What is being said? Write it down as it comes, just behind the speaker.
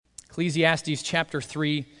Ecclesiastes chapter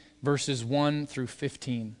 3, verses 1 through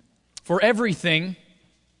 15. For everything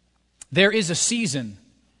there is a season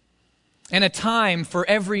and a time for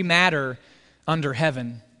every matter under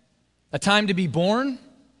heaven, a time to be born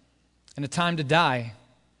and a time to die,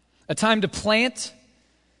 a time to plant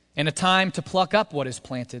and a time to pluck up what is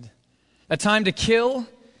planted, a time to kill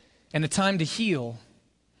and a time to heal,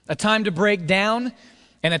 a time to break down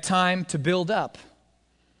and a time to build up,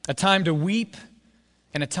 a time to weep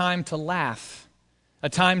and a time to laugh, a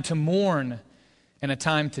time to mourn and a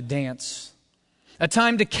time to dance, a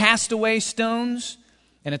time to cast away stones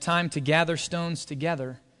and a time to gather stones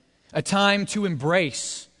together, a time to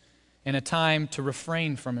embrace and a time to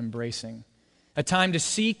refrain from embracing, a time to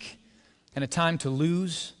seek and a time to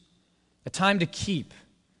lose, a time to keep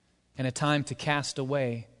and a time to cast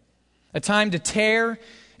away, a time to tear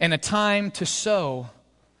and a time to sow,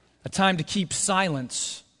 a time to keep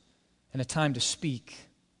silence and a time to speak,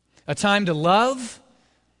 a time to love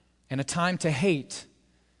and a time to hate,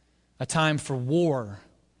 a time for war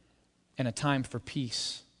and a time for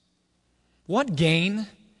peace. What gain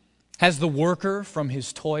has the worker from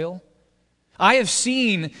his toil? I have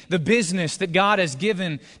seen the business that God has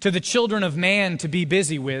given to the children of man to be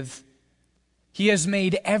busy with. He has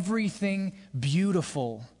made everything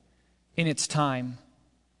beautiful in its time.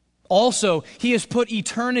 Also, He has put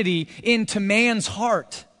eternity into man's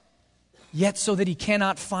heart, yet so that he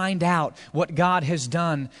cannot find out what God has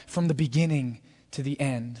done from the beginning to the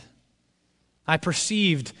end. I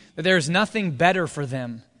perceived that there is nothing better for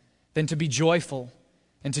them than to be joyful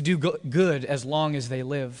and to do good as long as they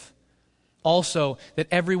live. Also, that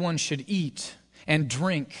everyone should eat and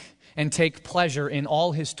drink and take pleasure in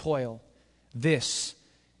all his toil. This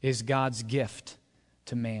is God's gift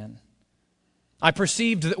to man. I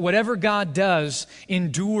perceived that whatever God does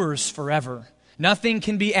endures forever. Nothing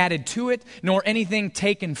can be added to it, nor anything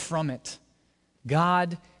taken from it.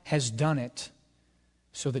 God has done it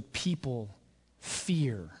so that people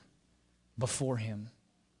fear before Him.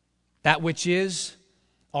 That which is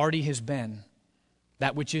already has been.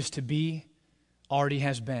 That which is to be already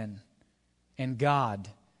has been. And God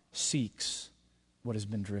seeks what has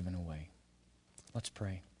been driven away. Let's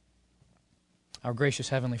pray. Our gracious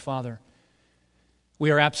Heavenly Father, we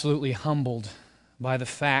are absolutely humbled by the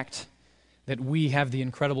fact that we have the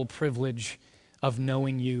incredible privilege of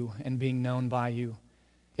knowing You and being known by You.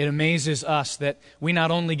 It amazes us that we not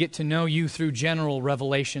only get to know You through general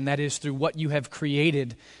revelation, that is, through what You have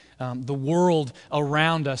created, the world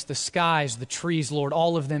around us, the skies, the trees, Lord,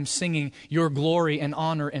 all of them singing Your glory and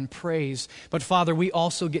honor and praise. But Father, we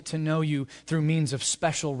also get to know You through means of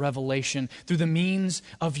special revelation, through the means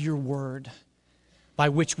of Your Word, by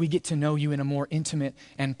which we get to know You in a more intimate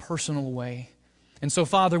and personal way. And so,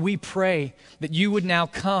 Father, we pray that You would now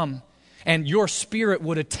come and Your Spirit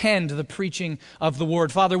would attend the preaching of the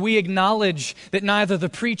Word. Father, we acknowledge that neither the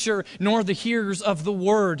preacher nor the hearers of the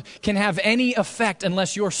Word can have any effect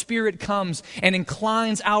unless Your Spirit comes and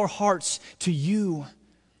inclines our hearts to You,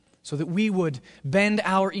 so that we would bend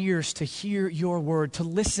our ears to hear Your Word, to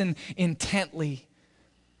listen intently,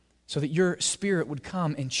 so that Your Spirit would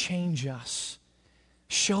come and change us.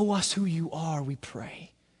 Show us who You are, we pray.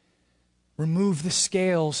 Remove the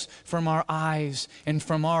scales from our eyes and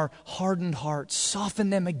from our hardened hearts. Soften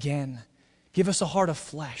them again. Give us a heart of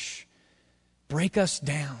flesh. Break us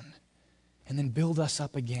down and then build us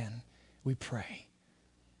up again, we pray.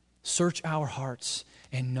 Search our hearts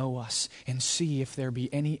and know us and see if there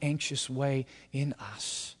be any anxious way in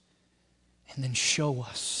us. And then show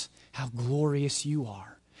us how glorious You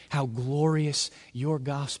are, how glorious Your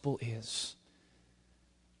gospel is.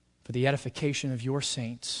 For the edification of Your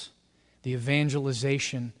saints, the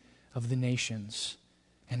evangelization of the nations,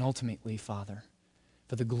 and ultimately, Father,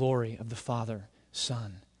 for the glory of the Father,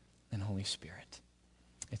 Son, and Holy Spirit.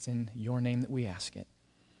 It's in Your name that we ask it.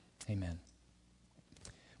 Amen.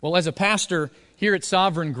 Well, as a pastor here at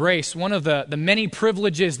Sovereign Grace, one of the many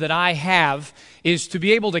privileges that I have is to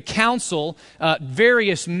be able to counsel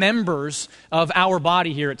various members of our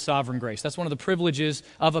body here at Sovereign Grace. That's one of the privileges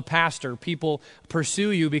of a pastor. People pursue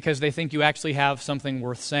you because they think you actually have something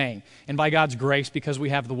worth saying. And by God's grace, because we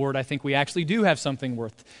have the Word, I think we actually do have something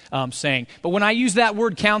worth saying. But when I use that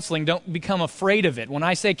word counseling, don't become afraid of it. When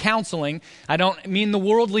I say counseling, I don't mean the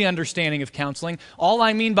worldly understanding of counseling. All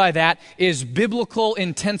I mean by that is biblical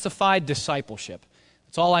intensified discipleship.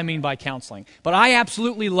 That's all I mean by counseling. But I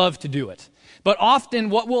absolutely love to do it. But often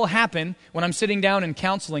what will happen when I'm sitting down and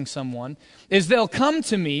counseling someone is they'll come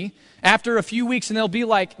to me after a few weeks and they'll be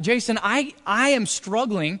like, Jason, I am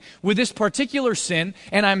struggling with this particular sin,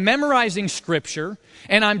 and I'm memorizing Scripture,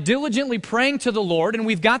 and I'm diligently praying to the Lord, and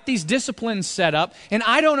we've got these disciplines set up, and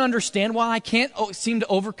I don't understand why I can't seem to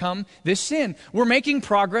overcome this sin. We're making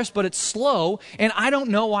progress, but it's slow, and I don't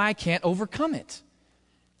know why I can't overcome it.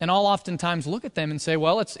 And I'll oftentimes look at them and say,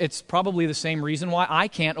 well, it's probably the same reason why I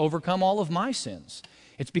can't overcome all of my sins.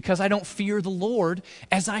 It's because I don't fear the Lord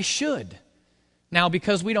as I should. Now,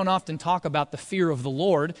 because we don't often talk about the fear of the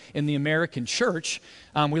Lord in the American church,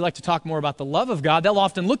 we like to talk more about the love of God. They'll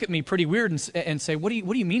often look at me pretty weird and say, what do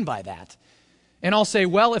you mean by that? And I'll say,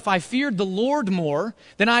 well, if I feared the Lord more,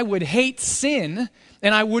 then I would hate sin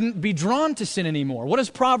and I wouldn't be drawn to sin anymore. What does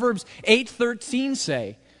Proverbs 8:13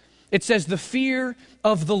 say? It says, the fear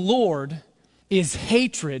of the Lord is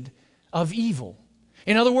hatred of evil.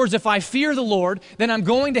 In other words, if I fear the Lord, then I'm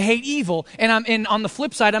going to hate evil. And on the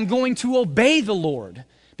flip side, I'm going to obey the Lord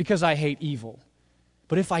because I hate evil.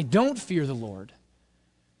 But if I don't fear the Lord,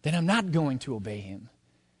 then I'm not going to obey Him.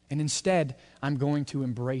 And instead, I'm going to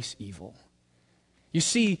embrace evil. You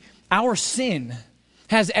see, our sin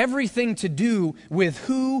has everything to do with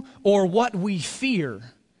who or what we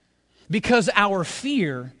fear, because our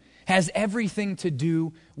fear has everything to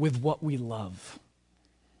do with what we love.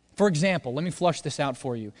 For example, let me flush this out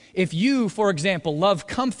for you. If you, for example, love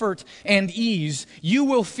comfort and ease, you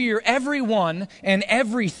will fear everyone and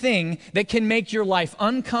everything that can make your life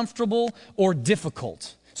uncomfortable or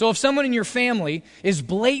difficult. So if someone in your family is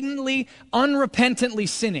blatantly, unrepentantly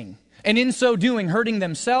sinning, and in so doing hurting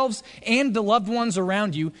themselves and the loved ones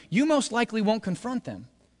around you, you most likely won't confront them.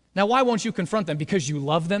 Now, why won't you confront them? Because you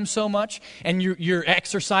love them so much and you're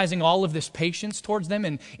exercising all of this patience towards them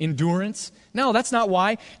and endurance? No, that's not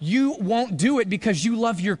why. You won't do it because you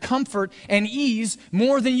love your comfort and ease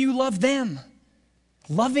more than you love them.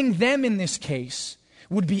 Loving them in this case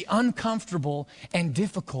would be uncomfortable and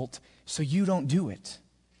difficult, so you don't do it.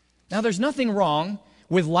 Now, there's nothing wrong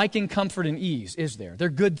with liking comfort and ease, is there? They're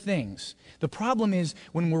good things. The problem is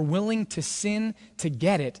when we're willing to sin to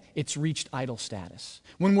get it, it's reached idol status.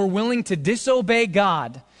 When we're willing to disobey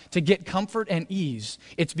God to get comfort and ease,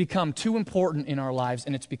 it's become too important in our lives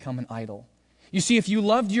and it's become an idol. You see, if you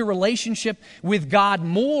loved your relationship with God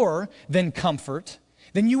more than comfort,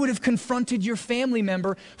 then you would have confronted your family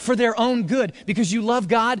member for their own good because you love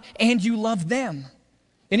God and you love them.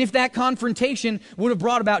 And if that confrontation would have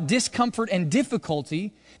brought about discomfort and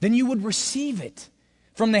difficulty, then you would receive it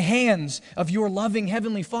from the hands of your loving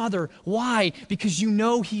Heavenly Father. Why? Because you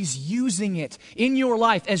know He's using it in your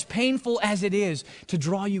life, as painful as it is, to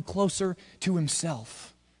draw you closer to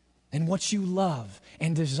Himself. And what you love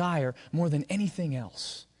and desire more than anything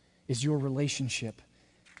else is your relationship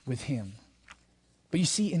with Him. But you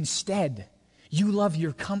see, instead, you love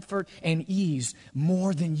your comfort and ease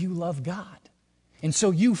more than you love God. And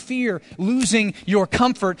so you fear losing your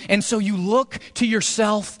comfort, and so you look to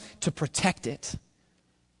yourself to protect it.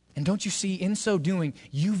 And don't you see, in so doing,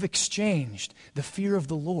 you've exchanged the fear of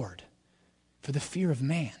the Lord for the fear of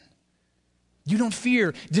man. You don't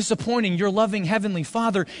fear disappointing your loving Heavenly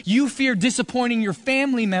Father. You fear disappointing your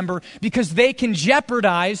family member because they can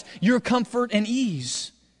jeopardize your comfort and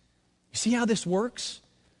ease. You see how this works?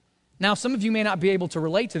 Now, some of you may not be able to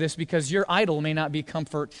relate to this because your idol may not be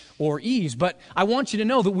comfort or ease, but I want you to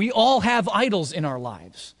know that we all have idols in our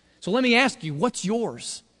lives. So let me ask you, what's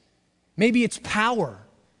yours? Maybe it's power,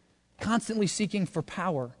 constantly seeking for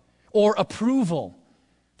power, or approval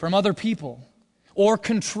from other people, or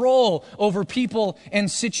control over people and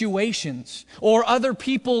situations, or other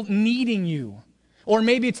people needing you. Or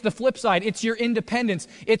maybe it's the flip side, it's your independence.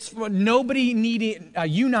 It's nobody needing,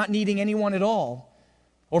 you not needing anyone at all.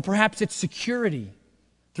 Or perhaps it's security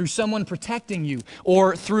through someone protecting you,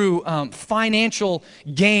 or through financial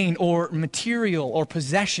gain or material or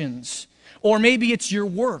possessions. Or maybe it's your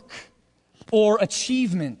work or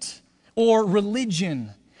achievement or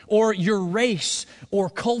religion or your race or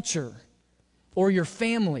culture or your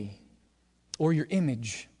family or your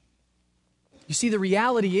image. You see, the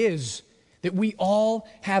reality is that we all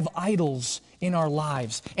have idols in our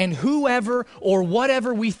lives. And whoever or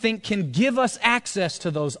whatever we think can give us access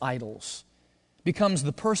to those idols becomes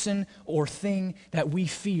the person or thing that we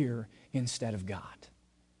fear instead of God.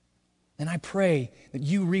 And I pray that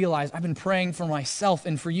you realize, I've been praying for myself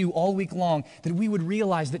and for you all week long, that we would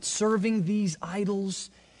realize that serving these idols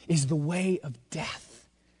is the way of death.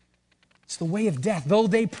 It's the way of death. Though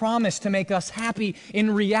they promise to make us happy,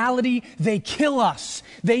 in reality, they kill us,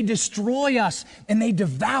 they destroy us, and they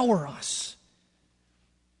devour us.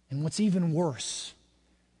 And what's even worse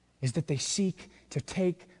is that they seek to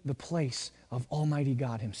take the place of Almighty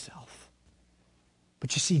God himself.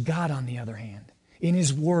 But you see, God, on the other hand, in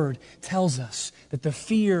his word, tells us that the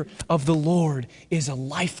fear of the Lord is a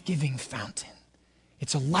life-giving fountain.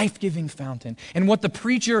 It's a life-giving fountain. And what the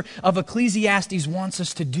preacher of Ecclesiastes wants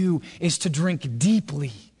us to do is to drink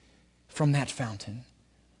deeply from that fountain.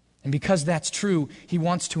 And because that's true, he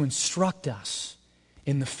wants to instruct us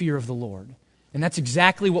in the fear of the Lord. And that's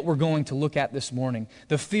exactly what we're going to look at this morning,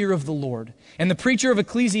 the fear of the Lord. And the preacher of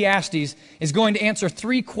Ecclesiastes is going to answer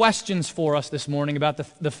 3 questions for us this morning about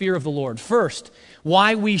the fear of the Lord. First,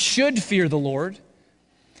 why we should fear the Lord.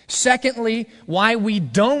 Secondly, why we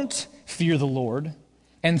don't fear the Lord.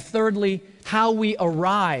 And thirdly, how we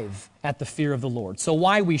arrive at the fear of the Lord. So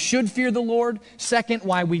why we should fear the Lord. Second,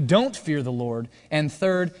 why we don't fear the Lord. And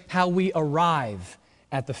third, how we arrive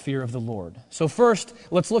at the fear of the Lord. So first,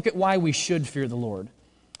 let's look at why we should fear the Lord.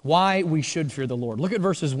 Why we should fear the Lord. Look at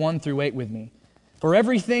verses 1 through 8 with me. For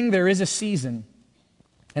everything there is a season,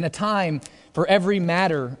 and a time for every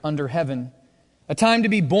matter under heaven, a time to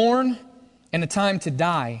be born and a time to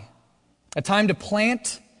die, a time to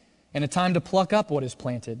plant and a time to pluck up what is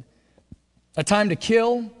planted, a time to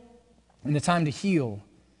kill and a time to heal,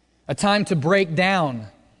 a time to break down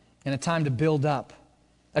and a time to build up,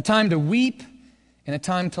 a time to weep and a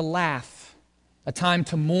time to laugh, a time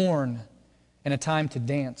to mourn and a time to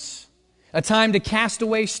dance, a time to cast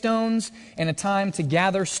away stones and a time to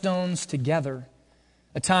gather stones together,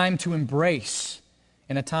 a time to embrace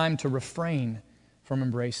and a time to refrain from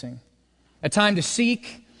embracing, a time to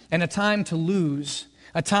seek and a time to lose,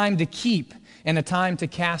 a time to keep and a time to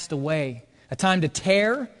cast away, a time to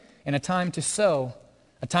tear and a time to sow,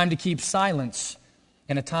 a time to keep silence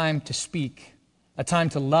and a time to speak, a time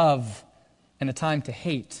to love and a time to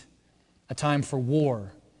hate, a time for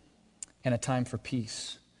war and a time for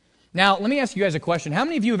peace. Now, let me ask you guys a question. How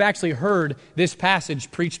many of you have actually heard this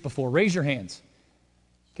passage preached before? Raise your hands.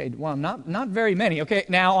 Okay, well, not very many. Okay,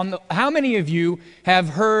 now, how many of you have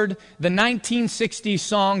heard the 1960s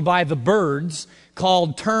song by the Byrds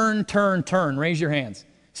called Turn, Turn, Turn? Raise your hands.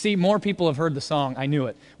 See, more people have heard the song. I knew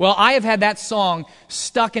it. Well, I have had that song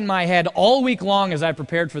stuck in my head all week long as I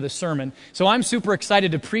prepared for this sermon, so I'm super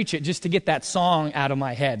excited to preach it just to get that song out of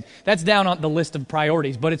my head. That's down on the list of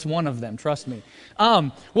priorities, but it's one of them, trust me.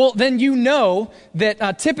 Well, then you know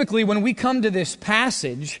that typically when we come to this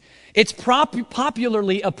passage, it's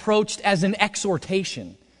popularly approached as an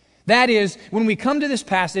exhortation. That is, when we come to this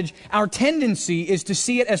passage, our tendency is to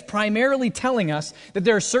see it as primarily telling us that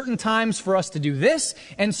there are certain times for us to do this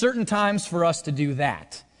and certain times for us to do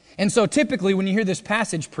that. And so typically when you hear this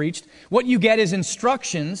passage preached, what you get is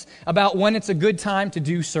instructions about when it's a good time to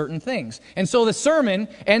do certain things. And so the sermon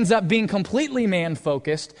ends up being completely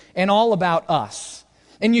man-focused and all about us.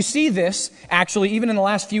 And you see this, actually, even in the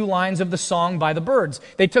last few lines of the song by the Byrds.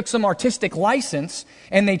 They took some artistic license,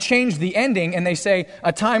 and they changed the ending, and they say,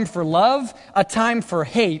 a time for love, a time for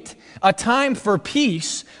hate, a time for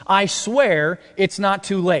peace, I swear it's not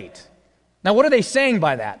too late. Now, what are they saying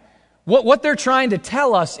by that? What they're trying to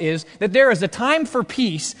tell us is that there is a time for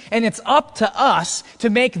peace, and it's up to us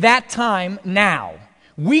to make that time now.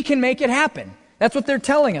 We can make it happen. That's what they're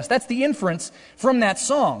telling us. That's the inference from that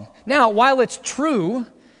song. Now, while it's true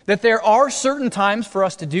that there are certain times for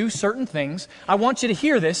us to do certain things, I want you to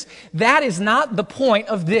hear this. That is not the point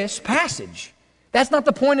of this passage. That's not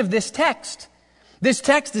the point of this text. This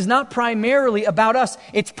text is not primarily about us.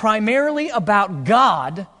 It's primarily about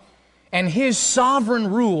God and His sovereign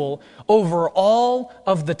rule over all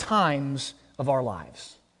of the times of our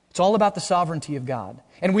lives. It's all about the sovereignty of God.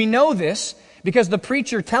 And we know this because the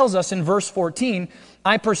preacher tells us in verse 14,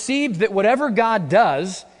 I perceived that whatever God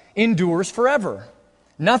does endures forever.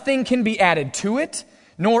 Nothing can be added to it,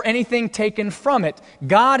 nor anything taken from it.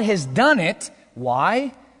 God has done it.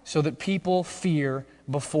 Why? So that people fear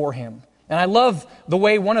before Him. And I love the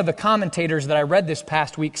way one of the commentators that I read this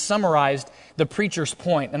past week summarized the preacher's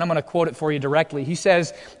point. And I'm going to quote it for you directly. He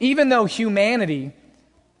says, even though humanity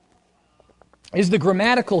is the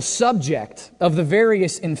grammatical subject of the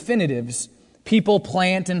various infinitives, people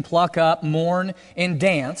plant and pluck up, mourn and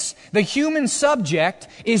dance, the human subject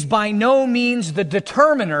is by no means the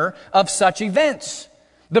determiner of such events.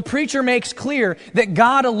 The preacher makes clear that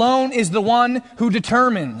God alone is the one who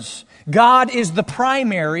determines. God is the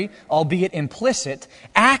primary, albeit implicit,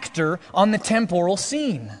 actor on the temporal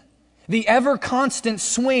scene. The ever-constant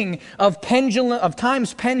swing of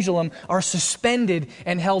time's pendulum are suspended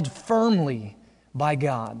and held firmly by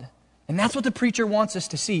God. And that's what the preacher wants us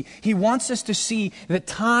to see. He wants us to see that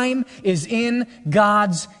time is in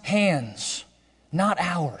God's hands, not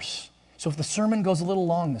ours. So if the sermon goes a little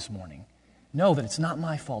long this morning, know that it's not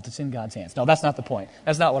my fault. It's in God's hands. No, that's not the point.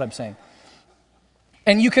 That's not what I'm saying.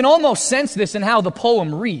 And you can almost sense this in how the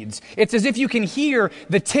poem reads. It's as if you can hear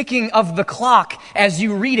the ticking of the clock as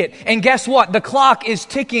you read it. And guess what? The clock is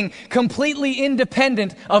ticking completely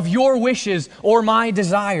independent of your wishes or my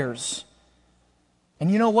desires.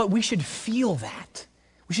 And you know what? We should feel that.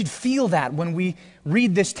 We should feel that when we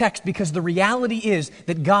read this text, because the reality is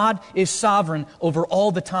that God is sovereign over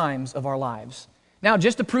all the times of our lives. Now,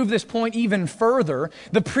 just to prove this point even further,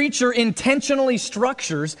 the preacher intentionally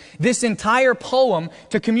structures this entire poem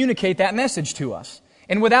to communicate that message to us.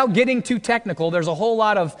 And without getting too technical, there's a whole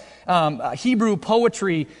lot of Hebrew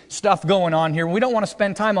poetry stuff going on here. We don't want to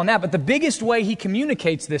spend time on that, but the biggest way he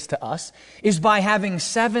communicates this to us is by having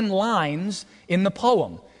 7 lines in the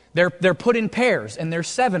poem. They're put in pairs, and there's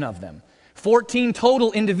 7 of them. 14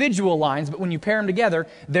 total individual lines, but when you pair them together,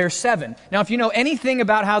 there's 7. Now, if you know anything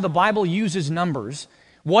about how the Bible uses numbers,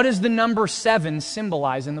 what does the number 7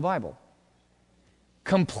 symbolize in the Bible?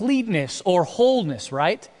 Completeness or wholeness,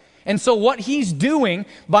 right? And so what he's doing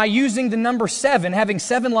by using the number 7, having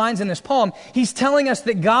 7 lines in this poem, he's telling us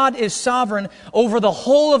that God is sovereign over the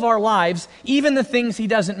whole of our lives, even the things he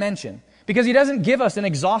doesn't mention. Because he doesn't give us an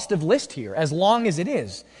exhaustive list here, as long as it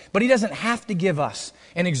is. But he doesn't have to give us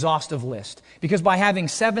an exhaustive list. Because by having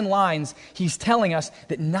 7 lines, he's telling us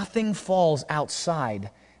that nothing falls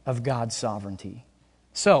outside of God's sovereignty.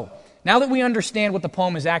 So, now that we understand what the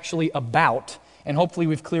poem is actually about, and hopefully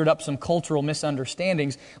we've cleared up some cultural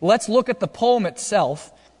misunderstandings, let's look at the poem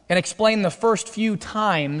itself and explain the first few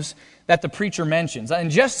times that the preacher mentions.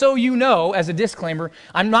 And just so you know, as a disclaimer,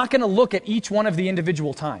 I'm not going to look at each one of the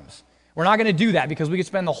individual times. We're not going to do that because we could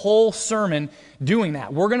spend the whole sermon doing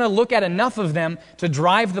that. We're going to look at enough of them to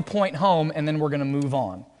drive the point home, and then we're going to move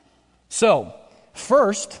on. So,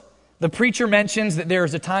 first, the preacher mentions that there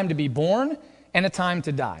is a time to be born and a time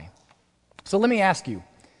to die. So let me ask you,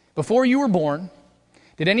 before you were born,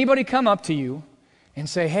 did anybody come up to you and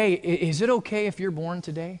say, hey, is it okay if you're born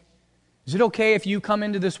today? Is it okay if you come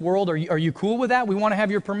into this world? Are you cool with that? We want to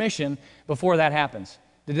have your permission before that happens.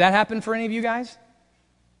 Did that happen for any of you guys?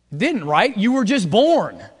 It didn't, right? You were just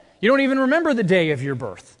born. You don't even remember the day of your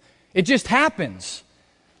birth. It just happens.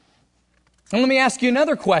 And let me ask you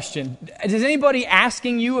another question. Is anybody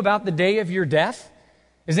asking you about the day of your death?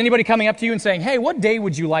 Is anybody coming up to you and saying, hey, what day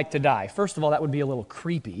would you like to die? First of all, that would be a little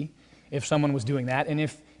creepy if someone was doing that. And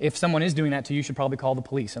if someone is doing that to you, you should probably call the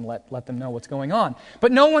police and let them know what's going on.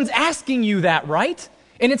 But no one's asking you that, right?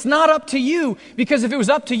 And it's not up to you, because if it was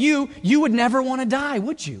up to you, you would never want to die,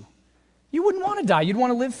 would you? You wouldn't want to die. You'd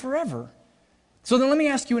want to live forever. So then let me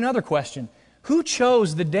ask you another question. Who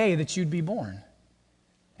chose the day that you'd be born?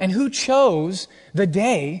 And who chose the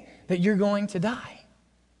day that you're going to die?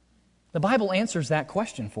 The Bible answers that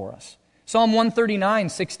question for us. Psalm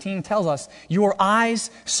 139:16 tells us, your eyes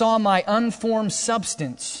saw my unformed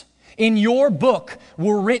substance. In your book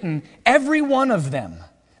were written, every one of them,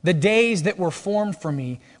 the days that were formed for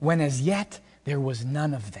me, when as yet there was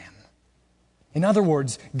none of them. In other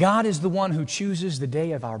words, God is the one who chooses the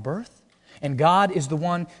day of our birth, and God is the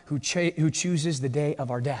one who chooses the day of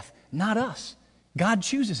our death. Not us. God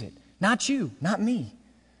chooses it. Not you, not me.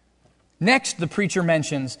 Next, the preacher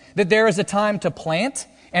mentions that there is a time to plant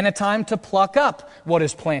and a time to pluck up what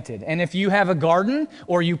is planted. And if you have a garden,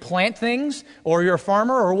 or you plant things, or you're a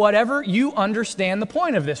farmer, or whatever, you understand the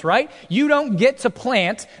point of this, right? You don't get to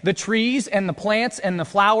plant the trees and the plants and the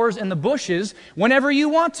flowers and the bushes whenever you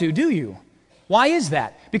want to, do you? Why is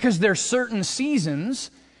that? Because there's certain seasons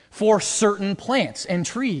for certain plants and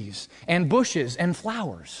trees and bushes and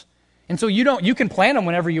flowers. And so you can plant them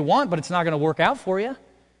whenever you want, but it's not going to work out for you.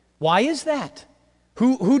 Why is that?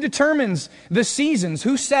 Who determines the seasons?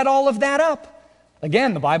 Who set all of that up?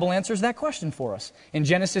 Again, the Bible answers that question for us. In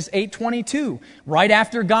Genesis 8:22, right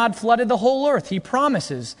after God flooded the whole earth, he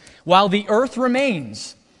promises, while the earth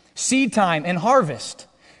remains, seed time and harvest,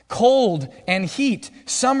 cold and heat,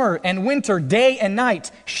 summer and winter, day and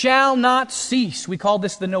night shall not cease. We call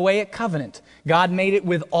this the Noahic covenant. God made it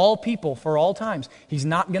with all people for all times. He's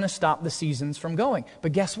not going to stop the seasons from going.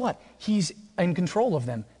 But guess what? He's in control of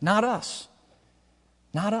them, not us.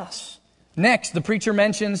 Not us. Next, the preacher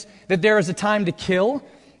mentions that there is a time to kill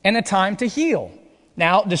and a time to heal.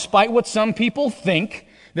 Now, despite what some people think,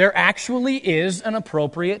 there actually is an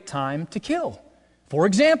appropriate time to kill. For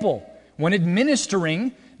example, when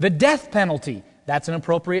administering the death penalty, that's an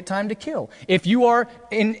appropriate time to kill. If you are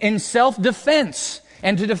in self-defense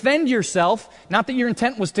and to defend yourself, not that your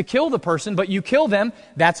intent was to kill the person, but you kill them,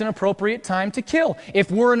 that's an appropriate time to kill. If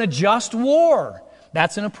we're in a just war,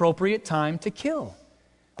 that's an appropriate time to kill.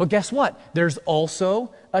 But guess what? There's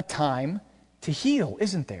also a time to heal,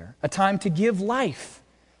 isn't there? A time to give life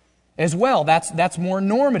as well. That's more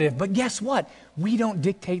normative. But guess what? We don't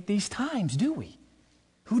dictate these times, do we?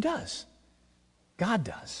 Who does? God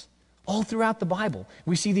does. All throughout the Bible,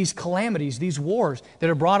 we see these calamities, these wars that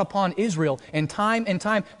are brought upon Israel, and time,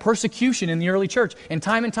 persecution in the early church. And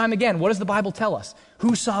time again, what does the Bible tell us?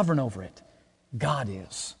 Who's sovereign over it? God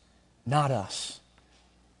is, not us.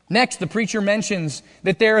 Next, the preacher mentions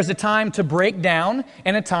that there is a time to break down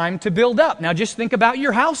and a time to build up. Now just think about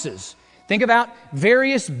your houses. Think about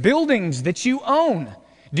various buildings that you own.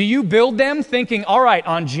 Do you build them thinking, all right,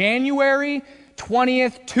 on January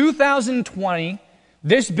 20th, 2020,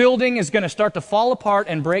 this building is going to start to fall apart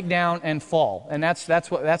and break down and fall. And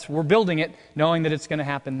we're building it knowing that it's going to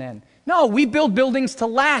happen then. No, we build buildings to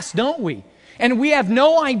last, don't we? And we have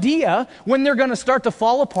no idea when they're going to start to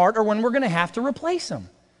fall apart or when we're going to have to replace them.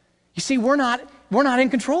 You see, we're not in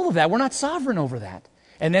control of that. We're not sovereign over that.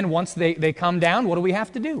 And then once they come down, what do we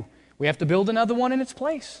have to do? We have to build another one in its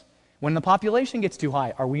place. When the population gets too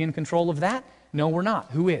high, are we in control of that? No, we're not.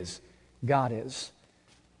 Who is? God is.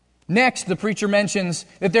 Next, the preacher mentions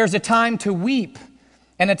that there's a time to weep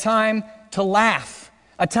and a time to laugh,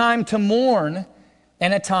 a time to mourn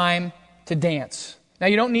and a time to dance. Now,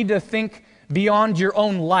 you don't need to think beyond your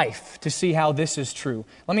own life to see how this is true.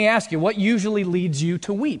 Let me ask you, what usually leads you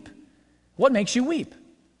to weep? What makes you weep?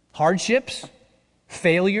 Hardships,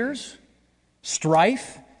 failures,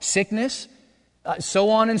 strife, sickness, so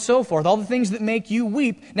on and so forth. All the things that make you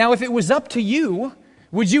weep. Now, if it was up to you,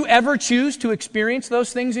 would you ever choose to experience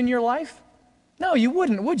those things in your life? No, you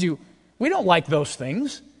wouldn't, would you? We don't like those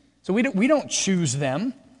things, so we don't choose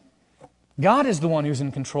them. God is the one who's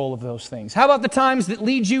in control of those things. How about the times that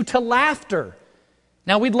lead you to laughter?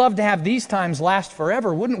 Now, we'd love to have these times last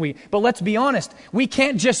forever, wouldn't we? But let's be honest, we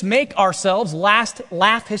can't just make ourselves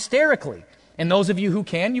laugh hysterically. And those of you who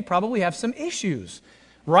can, you probably have some issues,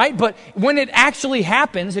 right? But when it actually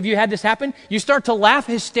happens, if you had this happen, you start to laugh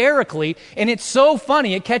hysterically, and it's so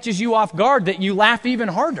funny, it catches you off guard that you laugh even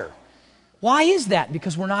harder. Why is that?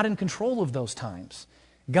 Because we're not in control of those times.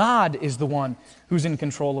 God is the one who's in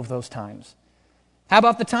control of those times. How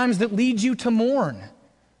about the times that lead you to mourn?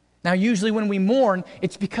 Now, usually when we mourn,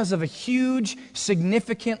 it's because of a huge,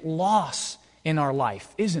 significant loss in our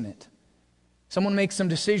life, isn't it? Someone makes some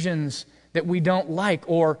decisions that we don't like,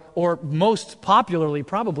 or most popularly,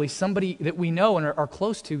 probably, somebody that we know and are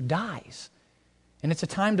close to dies. And it's a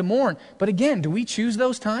time to mourn. But again, do we choose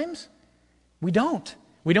those times? We don't.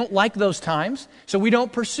 We don't like those times, so we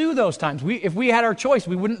don't pursue those times. If we had our choice,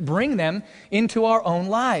 we wouldn't bring them into our own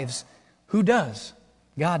lives. Who does?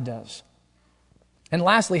 God does. And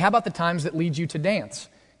lastly, how about the times that lead you to dance?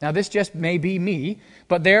 Now, this just may be me,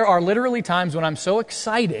 but there are literally times when I'm so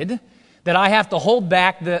excited that I have to hold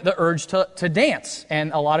back the urge to dance.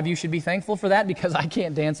 And a lot of you should be thankful for that because I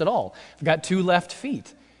can't dance at all. I've got 2 left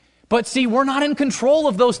feet. But see, we're not in control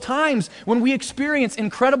of those times when we experience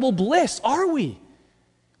incredible bliss, are we?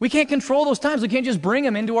 We can't control those times. We can't just bring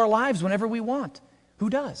them into our lives whenever we want. Who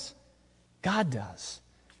does? God does.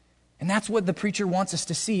 And that's what the preacher wants us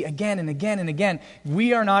to see again and again and again.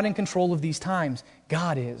 We are not in control of these times.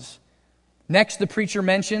 God is. Next, the preacher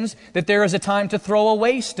mentions that there is a time to throw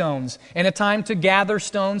away stones and a time to gather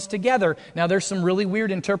stones together. Now, there's some really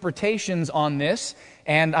weird interpretations on this,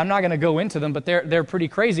 and I'm not going to go into them, but they're pretty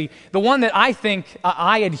crazy. The one that I think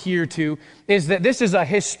I adhere to is that this is a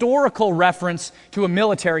historical reference to a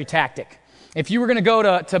military tactic. If you were going to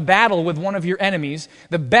go to battle with one of your enemies,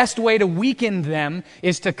 the best way to weaken them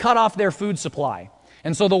is to cut off their food supply.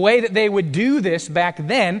 And so the way that they would do this back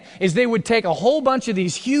then is they would take a whole bunch of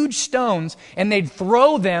these huge stones and they'd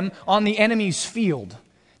throw them on the enemy's field.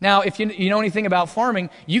 Now, if you know anything about farming,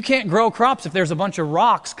 you can't grow crops if there's a bunch of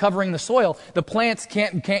rocks covering the soil. The plants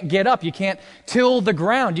can't get up. You can't till the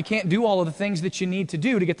ground. You can't do all of the things that you need to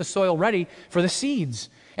do to get the soil ready for the seeds.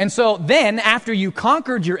 And so then, after you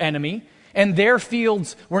conquered your enemy and their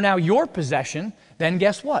fields were now your possession, then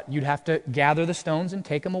guess what? You'd have to gather the stones and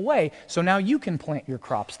take them away. So now you can plant your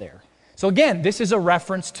crops there. So again, this is a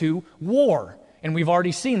reference to war. And we've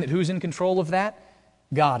already seen that who's in control of that?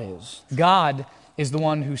 God is. God is the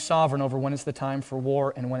one who's sovereign over when it's the time for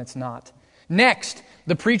war and when it's not. Next,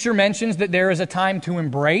 the preacher mentions that there is a time to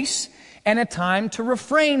embrace and a time to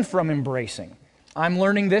refrain from embracing. I'm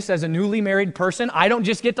learning this as a newly married person. I don't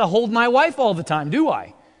just get to hold my wife all the time, do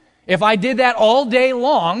I? If I did that all day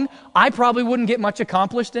long, I probably wouldn't get much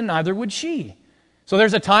accomplished, and neither would she. So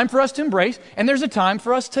there's a time for us to embrace, and there's a time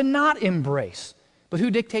for us to not embrace. But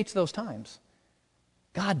who dictates those times?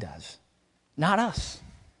 God does, not us.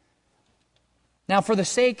 Now, for the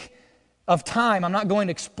sake of time, I'm not going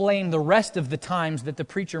to explain the rest of the times that the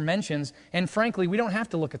preacher mentions, and frankly, we don't have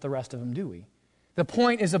to look at the rest of them, do we? The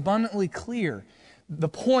point is abundantly clear. The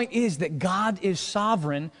point is that God is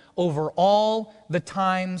sovereign over all the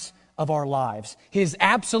times of our lives. His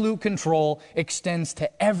absolute control extends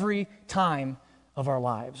to every time of our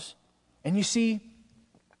lives. And you see,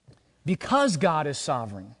 because God is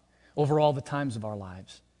sovereign over all the times of our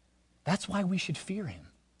lives, that's why we should fear Him.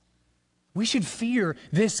 We should fear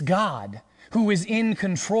this God who is in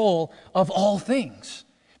control of all things.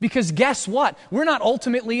 Because guess what? We're not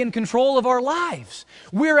ultimately in control of our lives.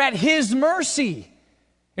 We're at His mercy.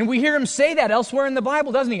 And we hear Him say that elsewhere in the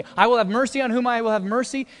Bible, doesn't He? I will have mercy on whom I will have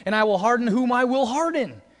mercy, and I will harden whom I will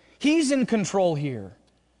harden. He's in control here.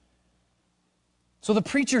 So the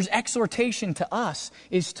preacher's exhortation to us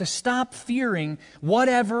is to stop fearing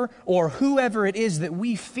whatever or whoever it is that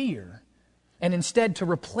we fear, and instead to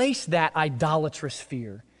replace that idolatrous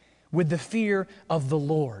fear with the fear of the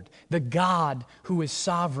Lord, the God who is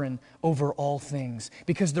sovereign over all things.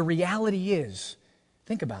 Because the reality is,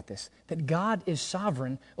 think about this, that God is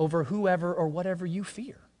sovereign over whoever or whatever you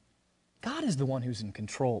fear. God is the one who's in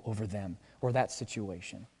control over them or that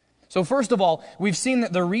situation. So first of all, we've seen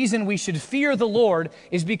that the reason we should fear the Lord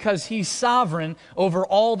is because He's sovereign over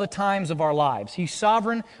all the times of our lives. He's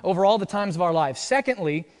sovereign over all the times of our lives.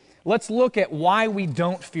 Secondly, let's look at why we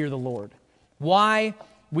don't fear the Lord. Why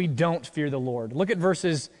we don't fear the Lord. Look at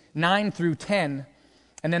verses 9 through 10,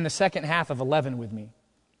 and then the second half of 11 with me.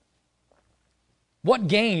 What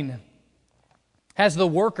gain has the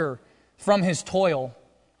worker from his toil?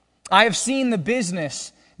 I have seen the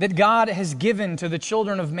business that God has given to the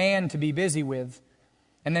children of man to be busy with.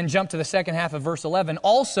 And then jump to the second half of verse 11.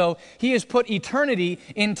 Also, He has put eternity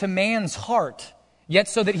into man's heart, yet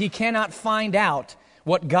so that he cannot find out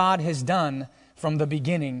what God has done from the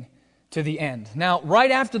beginning to the end. Now,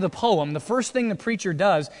 right after the poem, the first thing the preacher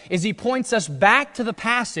does is he points us back to the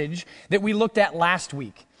passage that we looked at last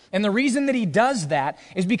week. And the reason that he does that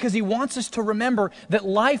is because he wants us to remember that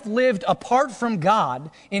life lived apart from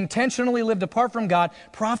God, intentionally lived apart from God,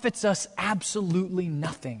 profits us absolutely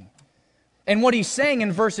nothing. And what he's saying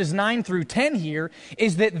in verses 9 through 10 here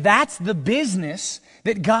is that that's the business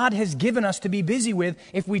that God has given us to be busy with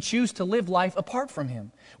if we choose to live life apart from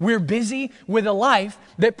Him. We're busy with a life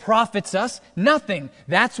that profits us nothing.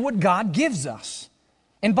 That's what God gives us.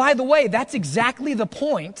 And by the way, that's exactly the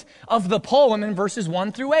point of the poem in verses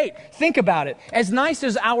 1 through 8. Think about it. As nice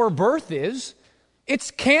as our birth is,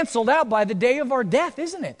 it's canceled out by the day of our death,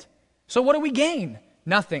 isn't it? So what do we gain?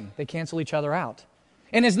 Nothing. They cancel each other out.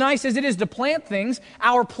 And as nice as it is to plant things,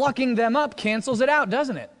 our plucking them up cancels it out,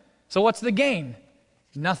 doesn't it? So what's the gain?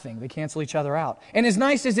 Nothing. They cancel each other out. And as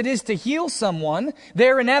nice as it is to heal someone,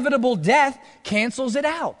 their inevitable death cancels it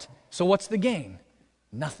out. So what's the gain?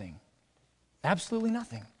 Nothing. Absolutely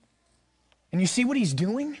nothing. And you see what he's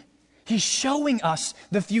doing? He's showing us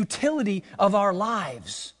the futility of our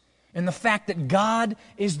lives and the fact that God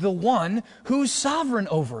is the one who's sovereign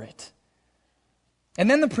over it. And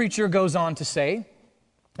then the preacher goes on to say,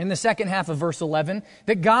 in the second half of verse 11,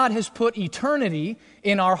 that God has put eternity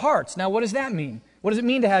in our hearts. Now, what does that mean? What does it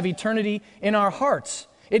mean to have eternity in our hearts?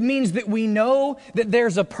 It means that we know that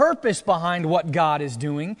there's a purpose behind what God is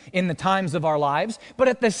doing in the times of our lives, but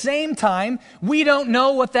at the same time, we don't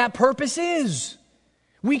know what that purpose is.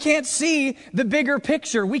 We can't see the bigger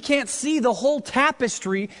picture. We can't see the whole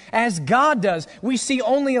tapestry as God does. We see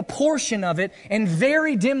only a portion of it, and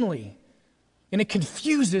very dimly. And it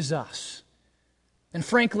confuses us. And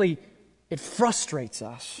frankly, it frustrates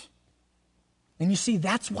us. And you see,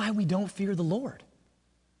 that's why we don't fear the Lord.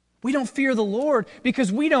 We don't fear the Lord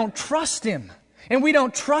because we don't trust Him. And we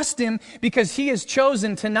don't trust Him because He has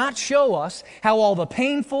chosen to not show us how all the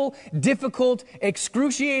painful, difficult,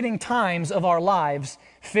 excruciating times of our lives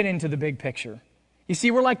fit into the big picture. You see,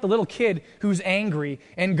 we're like the little kid who's angry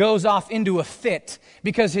and goes off into a fit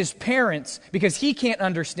because he can't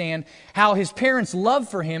understand how his parents' love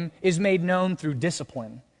for him is made known through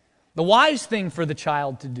discipline. The wise thing for the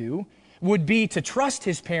child to do would be to trust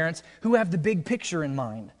his parents who have the big picture in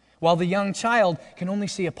mind, while the young child can only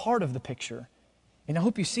see a part of the picture. And I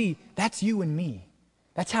hope you see, that's you and me.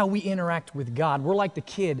 That's how we interact with God. We're like the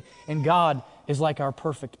kid, and God is like our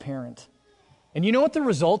perfect parent. And you know what the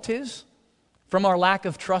result is from our lack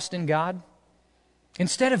of trust in God?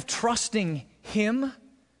 Instead of trusting Him,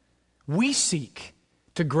 we seek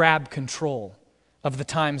to grab control of the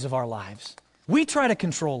times of our lives. We try to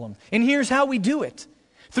control them. And here's how we do it.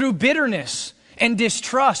 Through bitterness and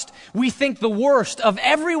distrust, we think the worst of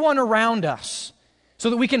everyone around us so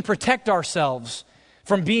that we can protect ourselves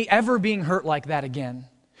from ever being hurt like that again.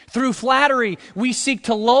 Through flattery, we seek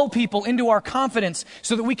to lull people into our confidence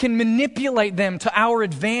so that we can manipulate them to our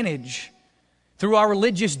advantage. Through our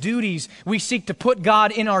religious duties, we seek to put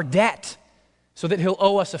God in our debt so that He'll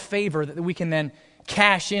owe us a favor that we can then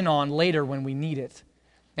cash in on later when we need it.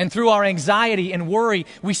 And through our anxiety and worry,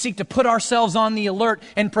 we seek to put ourselves on the alert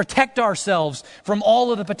and protect ourselves from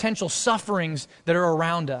all of the potential sufferings that are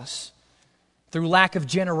around us. Through lack of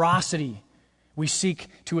generosity, we seek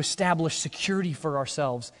to establish security for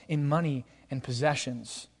ourselves in money and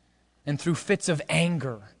possessions. And through fits of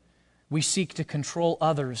anger, we seek to control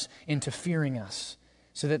others into fearing us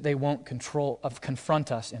so that they won't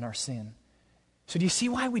confront us in our sin. So do you see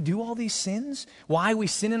why we do all these sins? Why we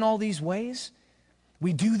sin in all these ways?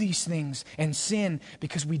 We do these things and sin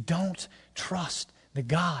because we don't trust the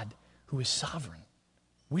God who is sovereign.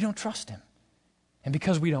 We don't trust Him. And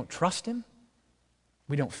because we don't trust Him,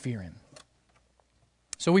 we don't fear Him.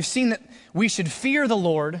 So we've seen that we should fear the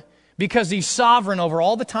Lord because He's sovereign over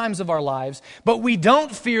all the times of our lives, but we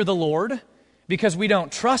don't fear the Lord because we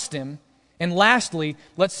don't trust Him. And lastly,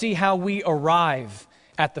 let's see how we arrive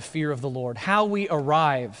at the fear of the Lord. How we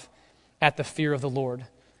arrive at the fear of the Lord.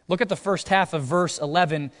 Look at the first half of verse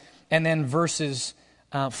 11 and then verses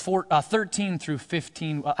 13 through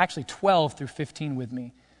 15, actually 12 through 15 with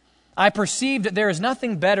me. I perceive that there is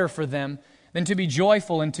nothing better for them than to be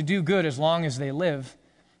joyful and to do good as long as they live.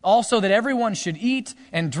 Also that everyone should eat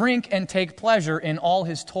and drink and take pleasure in all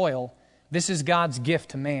his toil. This is God's gift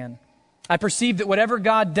to man. I perceive that whatever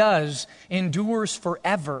God does endures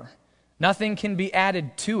forever. Nothing can be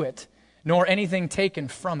added to it, nor anything taken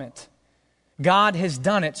from it. God has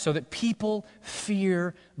done it so that people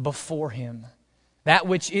fear before Him. That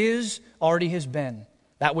which is already has been.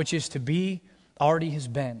 That which is to be already has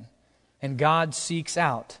been. And God seeks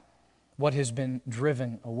out what has been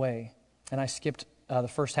driven away. And I skipped the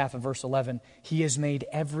first half of verse 11. He has made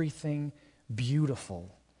everything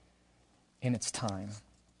beautiful in its time.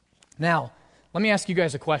 Now, let me ask you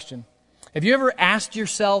guys a question. Have you ever asked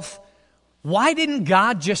yourself, why didn't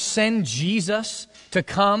God just send Jesus to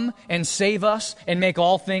come and save us and make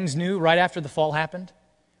all things new right after the fall happened?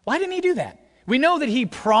 Why didn't He do that? We know that He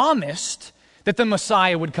promised that the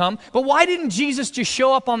Messiah would come, but why didn't Jesus just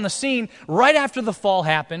show up on the scene right after the fall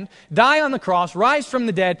happened, die on the cross, rise from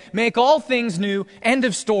the dead, make all things new, end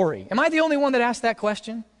of story? Am I the only one that asked that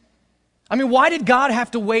question? I mean, why did God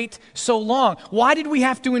have to wait so long? Why did we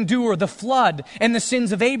have to endure the flood and the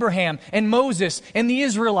sins of Abraham and Moses and the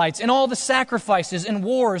Israelites and all the sacrifices and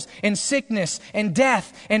wars and sickness and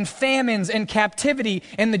death and famines and captivity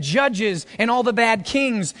and the judges and all the bad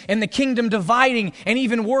kings and the kingdom dividing and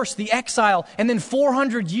even worse, the exile and then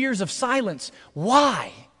 400 years of silence?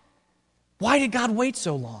 Why? Why did God wait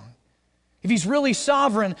so long? If He's really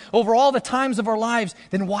sovereign over all the times of our lives,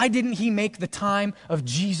 then why didn't He make the time of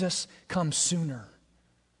Jesus come sooner?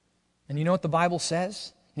 And you know what the Bible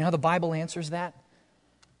says? You know how the Bible answers that?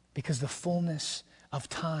 Because the fullness of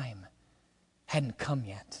time hadn't come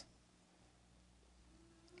yet.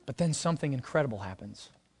 But then something incredible happens.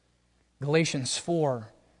 Galatians 4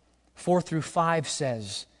 through 5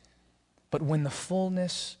 says, "But when the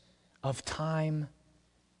fullness of time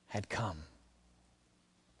had come,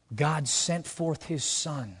 God sent forth His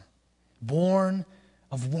Son, born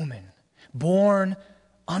of woman, born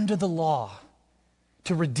under the law,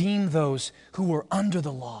 to redeem those who were under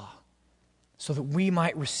the law, so that we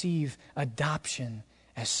might receive adoption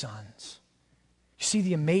as sons." You see,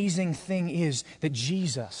 the amazing thing is that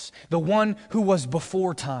Jesus, the one who was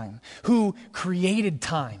before time, who created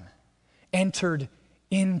time, entered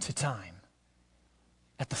into time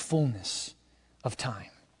at the fullness of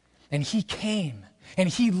time. And He came and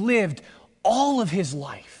He lived all of His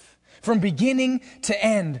life, from beginning to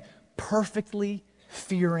end, perfectly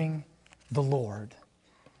fearing the Lord.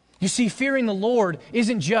 You see, fearing the Lord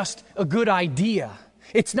isn't just a good idea.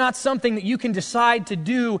 It's not something that you can decide to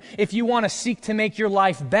do if you want to seek to make your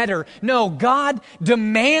life better. No, God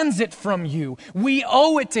demands it from you. We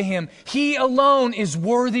owe it to Him. He alone is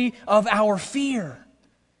worthy of our fear.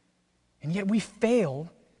 And yet we fail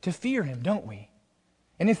to fear Him, don't we?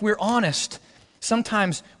 And if we're honest,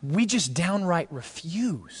 sometimes we just downright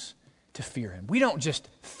refuse to fear Him. We don't just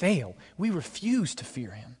fail, we refuse to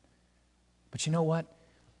fear Him. But you know what?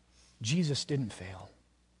 Jesus didn't fail.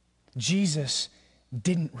 Jesus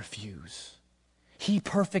didn't refuse. He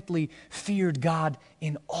perfectly feared God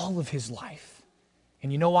in all of His life.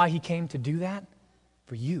 And you know why He came to do that?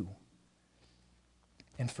 For you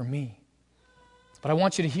and for me. But I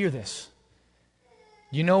want you to hear this.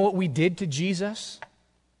 You know what we did to Jesus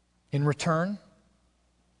in return?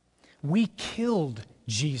 We killed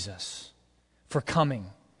Jesus for coming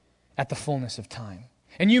at the fullness of time.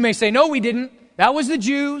 And you may say, no, we didn't. That was the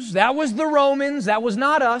Jews. That was the Romans. That was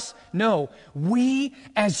not us. No, we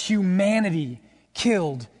as humanity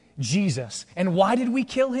killed Jesus. And why did we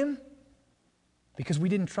kill him? Because we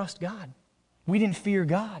didn't trust God. We didn't fear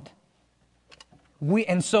God.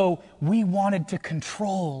 And so we wanted to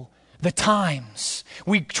control the times.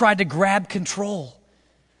 We tried to grab control.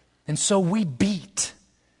 And so we beat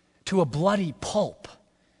to a bloody pulp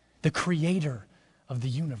the creator of the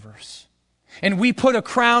universe. And we put a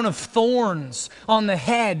crown of thorns on the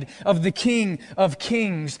head of the King of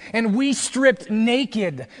Kings. And we stripped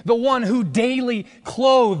naked the one who daily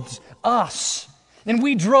clothes us. And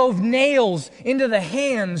we drove nails into the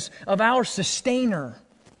hands of our sustainer.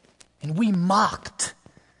 And we mocked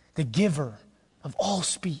the giver of all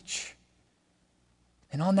speech.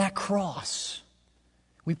 And on that cross,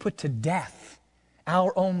 we put to death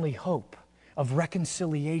our only hope of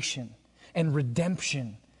reconciliation and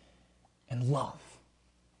redemption and love.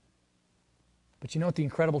 But you know what the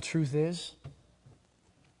incredible truth is?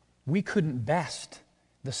 We couldn't best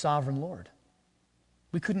the sovereign Lord.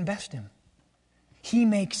 We couldn't best him. He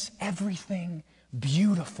makes everything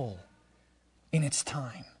beautiful in its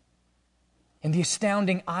time. And the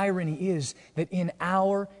astounding irony is that in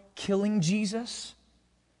our killing Jesus,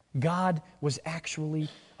 God was actually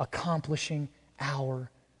accomplishing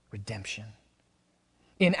our redemption.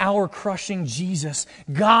 In our crushing Jesus,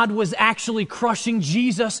 God was actually crushing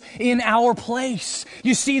Jesus in our place.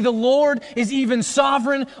 You see, the Lord is even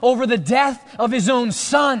sovereign over the death of his own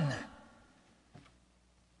Son.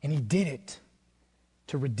 And he did it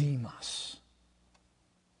to redeem us.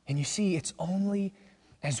 And you see, it's only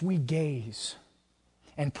as we gaze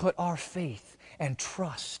and put our faith and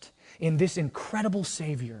trust in this incredible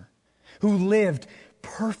Savior who lived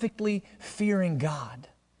perfectly fearing God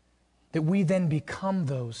that we then become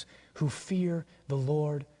those who fear the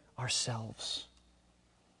Lord ourselves.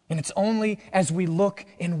 And it's only as we look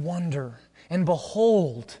in wonder and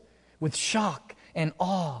behold with shock and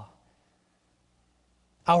awe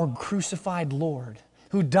our crucified Lord,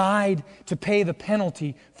 who died to pay the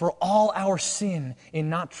penalty for all our sin in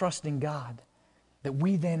not trusting God, that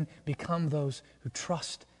we then become those who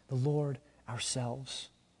trust the Lord ourselves.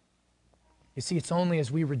 You see, it's only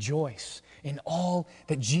as we rejoice in all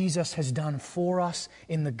that Jesus has done for us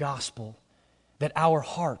in the gospel that our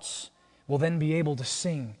hearts will then be able to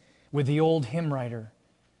sing with the old hymn writer,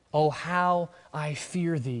 "Oh, how I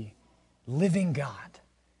fear thee, living God,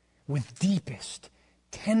 with deepest,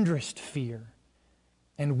 tenderest fear,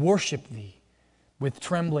 and worship thee with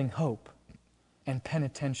trembling hope and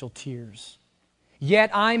penitential tears.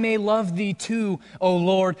 Yet I may love thee too, O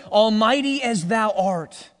Lord, almighty as thou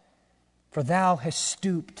art, for thou hast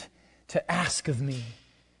stooped to ask of me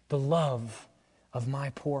the love of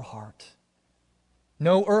my poor heart.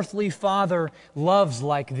 No earthly father loves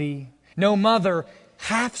like thee, no mother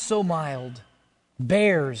half so mild,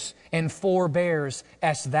 bears and forbears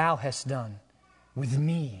as thou hast done with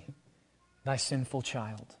me, thy sinful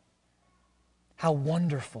child. How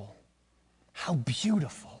wonderful, how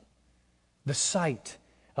beautiful the sight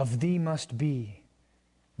of thee must be,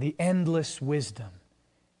 the endless wisdom,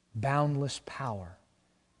 boundless power,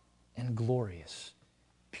 and glorious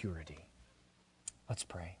purity." Let's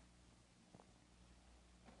pray.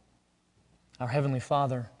 Our Heavenly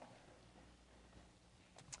Father,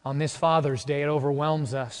 on this Father's Day, it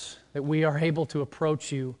overwhelms us that we are able to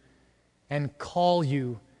approach you and call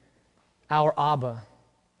you our Abba,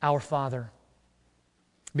 our Father.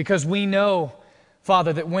 Because we know,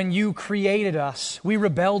 Father, that when you created us, we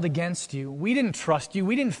rebelled against you. We didn't trust you.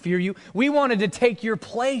 We didn't fear you. We wanted to take your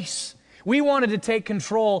place. We wanted to take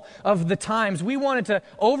control of the times. We wanted to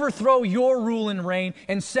overthrow your rule and reign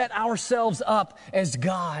and set ourselves up as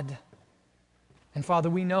God. And Father,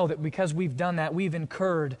 we know that because we've done that, we've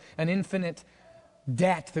incurred an infinite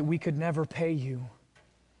debt that we could never pay you.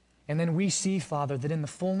 And then we see, Father, that in the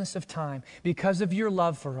fullness of time, because of your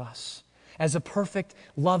love for us, as a perfect,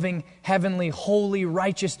 loving, heavenly, holy,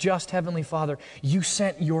 righteous, just Heavenly Father, you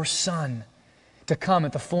sent your Son to come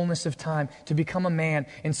at the fullness of time, to become a man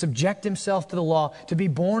and subject himself to the law, to be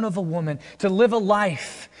born of a woman, to live a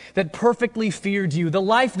life that perfectly feared you, the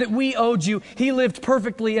life that we owed you. He lived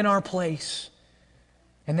perfectly in our place.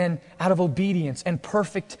 And then out of obedience and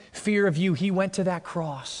perfect fear of you, he went to that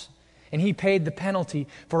cross and he paid the penalty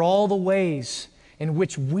for all the ways in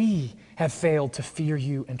which we have failed to fear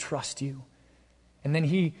you and trust you. And then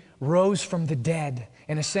he rose from the dead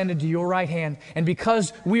and ascended to your right hand. And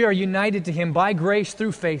because we are united to him by grace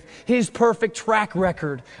through faith, his perfect track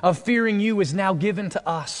record of fearing you is now given to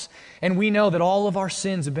us. And we know that all of our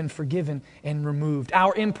sins have been forgiven and removed.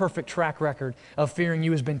 Our imperfect track record of fearing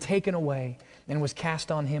you has been taken away and was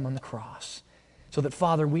cast on him on the cross. So that,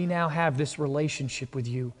 Father, we now have this relationship with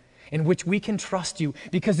you in which we can trust you,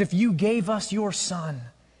 because if you gave us your Son,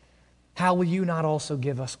 how will you not also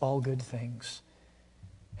give us all good things?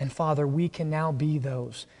 And Father, we can now be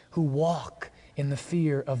those who walk in the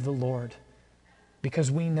fear of the Lord, because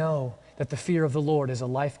we know that the fear of the Lord is a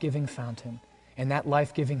life-giving fountain, and that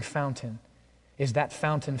life-giving fountain is that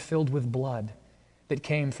fountain filled with blood that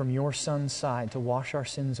came from your Son's side to wash our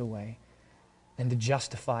sins away and to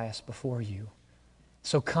justify us before you.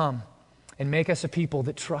 So come and make us a people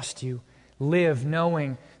that trust you, live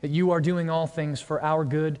knowing that you are doing all things for our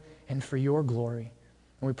good and for your glory.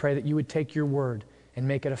 And we pray that you would take your word and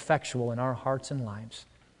make it effectual in our hearts and lives.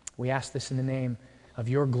 We ask this in the name of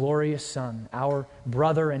your glorious Son, our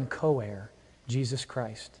brother and co-heir, Jesus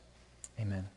Christ. Amen.